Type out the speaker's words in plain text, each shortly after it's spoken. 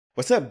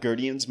What's up,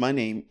 Guardians? My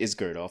name is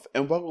Grrrdolf,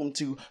 and welcome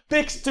to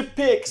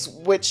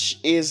Pix2Pix, which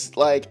is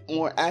like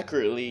more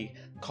accurately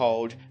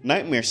called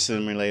Nightmare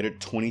Simulator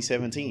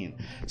 2017.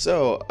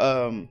 So,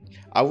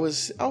 I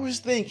was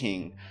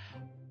thinking,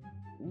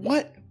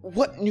 what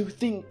new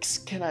things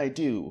can I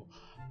do?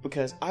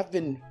 Because I've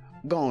been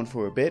gone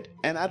for a bit,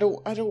 and I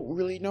don't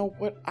really know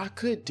what I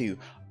could do.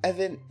 And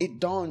then it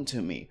dawned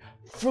to me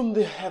from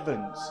the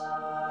heavens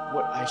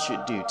what I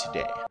should do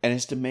today, and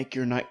it's to make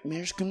your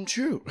nightmares come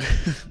true.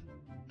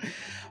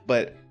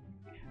 But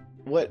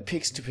what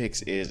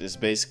Pix2Pix is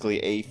basically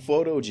a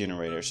photo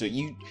generator. So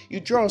you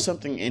draw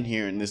something in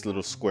here in this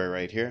little square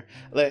right here.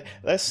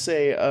 Let's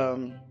say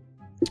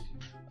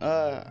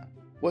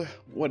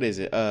what is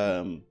it?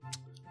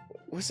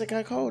 What's that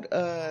guy called?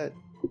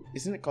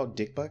 Isn't it called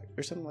Dick Butt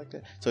or something like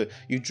that? So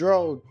you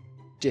draw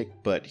Dick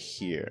Butt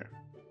here.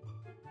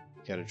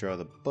 You gotta draw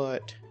the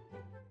butt.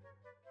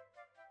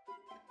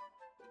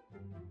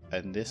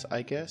 And this,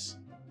 I guess.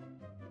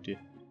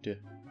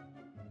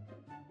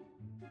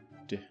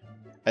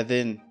 And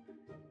then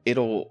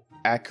it'll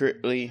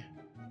accurately,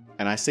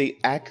 and I say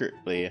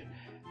accurately,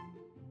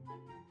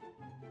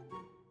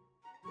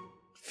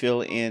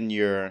 fill in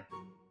your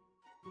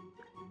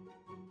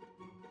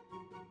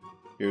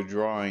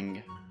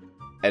drawing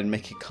and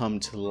make it come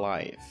to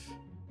life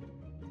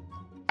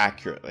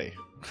accurately.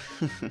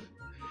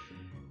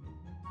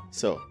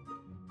 So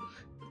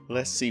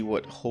let's see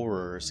what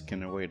horrors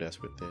can await us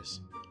with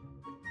this.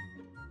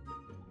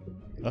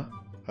 Huh?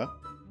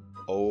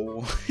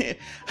 Oh, it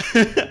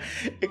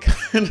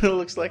kind of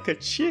looks like a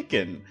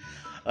chicken.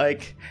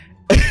 Like,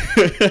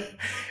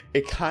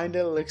 it kind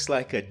of looks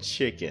like a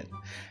chicken.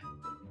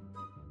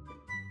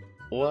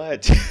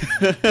 What?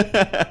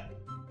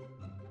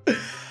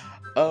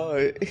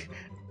 Oh,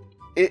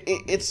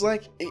 it's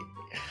like,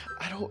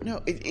 I don't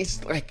know.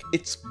 It's like,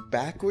 it's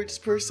backwards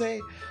per se.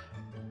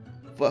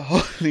 But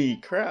holy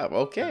crap.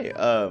 Okay.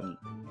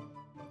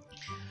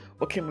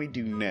 What can we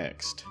do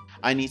next?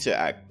 I need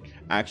to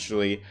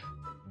actually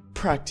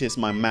practice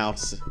my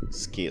mouse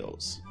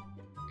skills.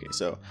 Okay,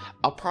 so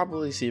I'll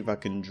probably see if I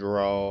can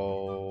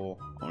draw,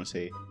 I want to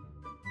say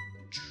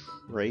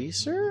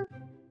tracer?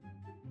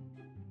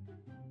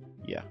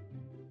 Yeah.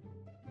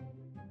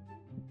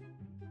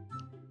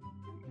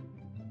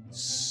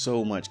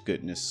 So much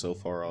goodness so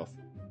far off.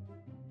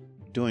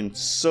 Doing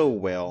so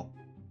well.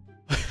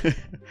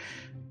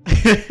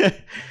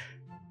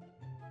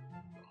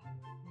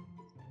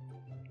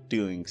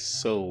 Doing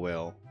so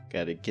well.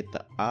 Gotta get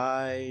the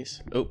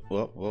eyes. Oh,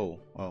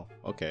 whoa,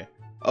 okay.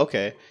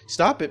 Okay,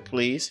 stop it,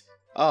 please.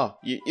 Oh,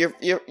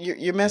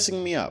 you're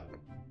messing me up.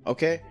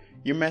 Okay,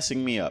 you're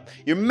messing me up.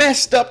 You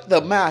messed up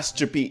the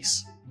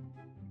masterpiece.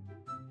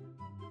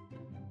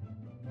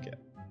 Okay.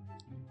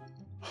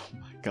 Oh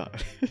my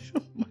god.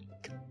 Oh my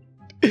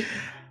god.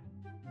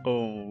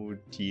 Oh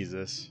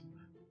Jesus.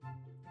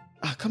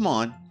 Ah, come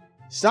on.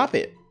 Stop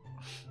it.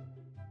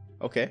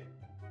 Okay.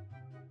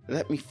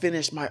 Let me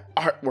finish my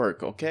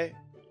artwork, okay?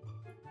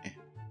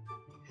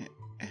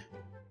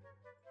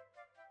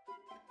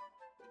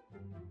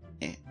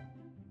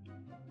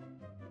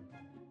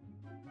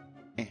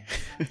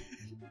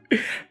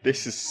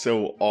 This is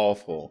so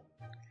awful.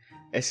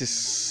 This is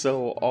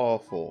so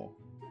awful.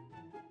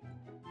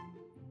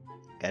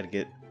 Gotta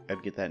get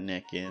that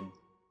neck in,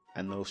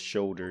 and those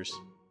shoulders.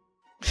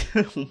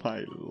 Oh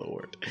my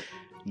lord,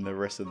 and the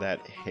rest of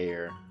that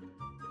hair.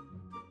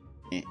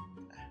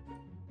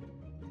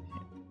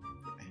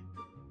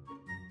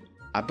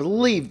 I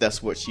believe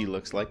that's what she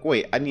looks like.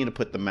 Wait, I need to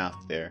put the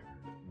mouth there.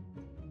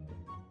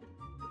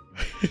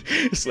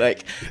 It's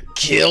like,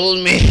 kill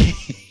me.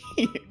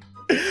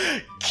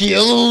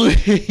 Kill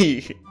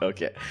me.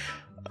 Okay,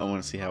 I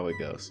want to see how it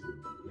goes.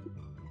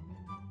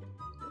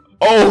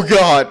 Oh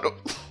god.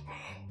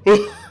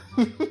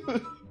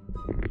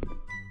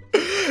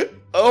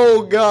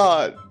 Oh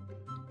god.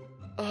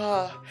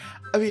 I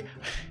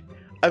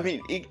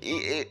mean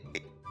it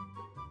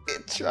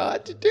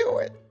tried to do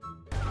it.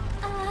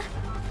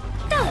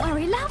 Don't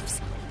worry,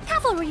 loves.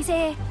 Cavalry's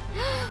here.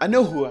 I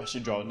know who I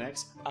should draw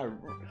next.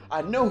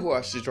 I know who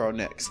I should draw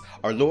next.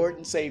 Our Lord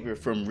and Savior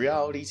from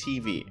reality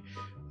TV.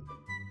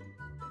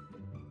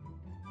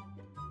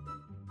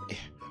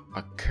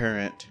 Our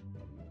current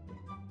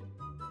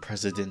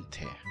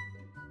presidente.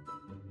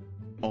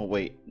 Oh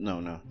wait,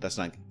 no, that's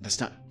not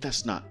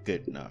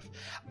good enough.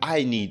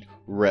 I need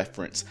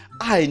reference.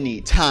 I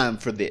need time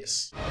for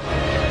this.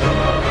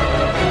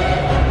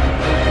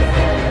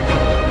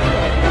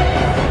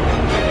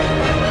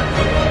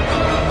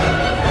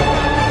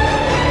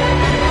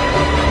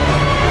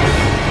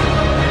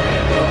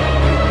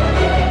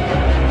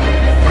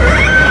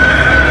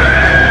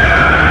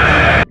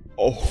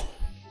 Oh.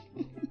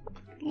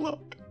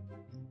 Look.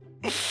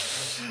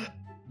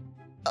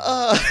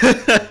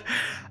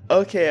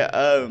 Okay,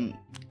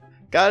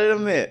 gotta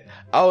admit,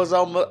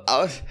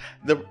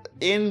 the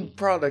end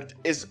product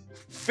is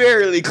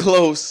fairly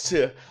close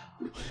to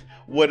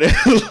what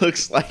it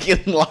looks like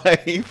in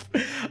life.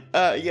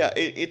 Yeah,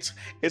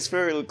 it's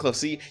fairly close.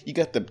 See, you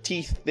got the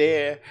teeth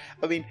there.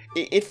 I mean,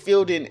 it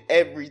filled in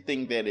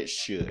everything that it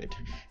should.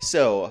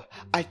 So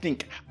I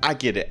think I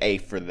get an A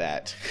for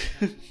that.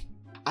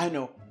 I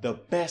know the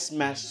best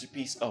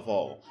masterpiece of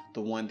all,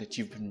 the one that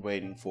you've been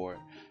waiting for,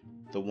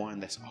 the one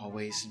that's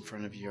always in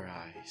front of your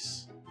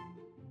eyes.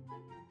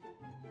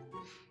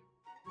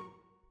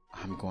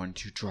 I'm going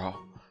to draw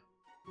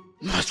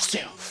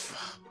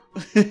myself.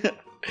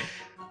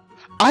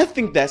 I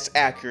think that's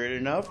accurate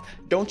enough.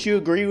 Don't you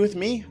agree with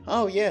me?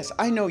 Oh yes,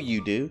 I know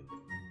you do.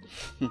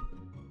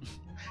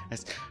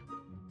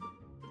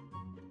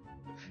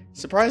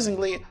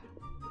 Surprisingly,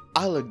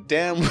 I look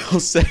damn well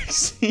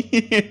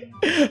sexy.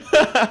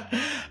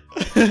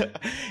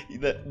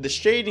 The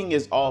shading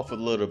is off a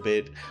little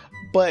bit,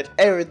 but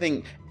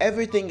everything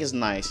is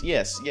nice.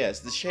 Yes,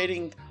 the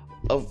shading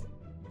of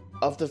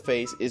the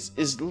face is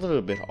a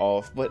little bit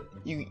off, but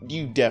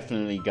you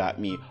definitely got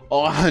me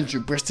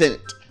 100%.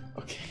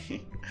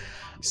 Okay.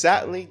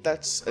 Sadly,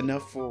 that's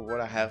enough for what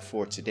I have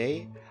for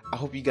today. I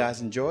hope you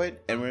guys enjoyed,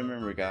 and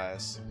remember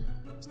guys,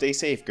 stay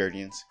safe,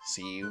 Guardians.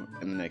 See you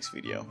in the next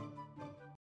video.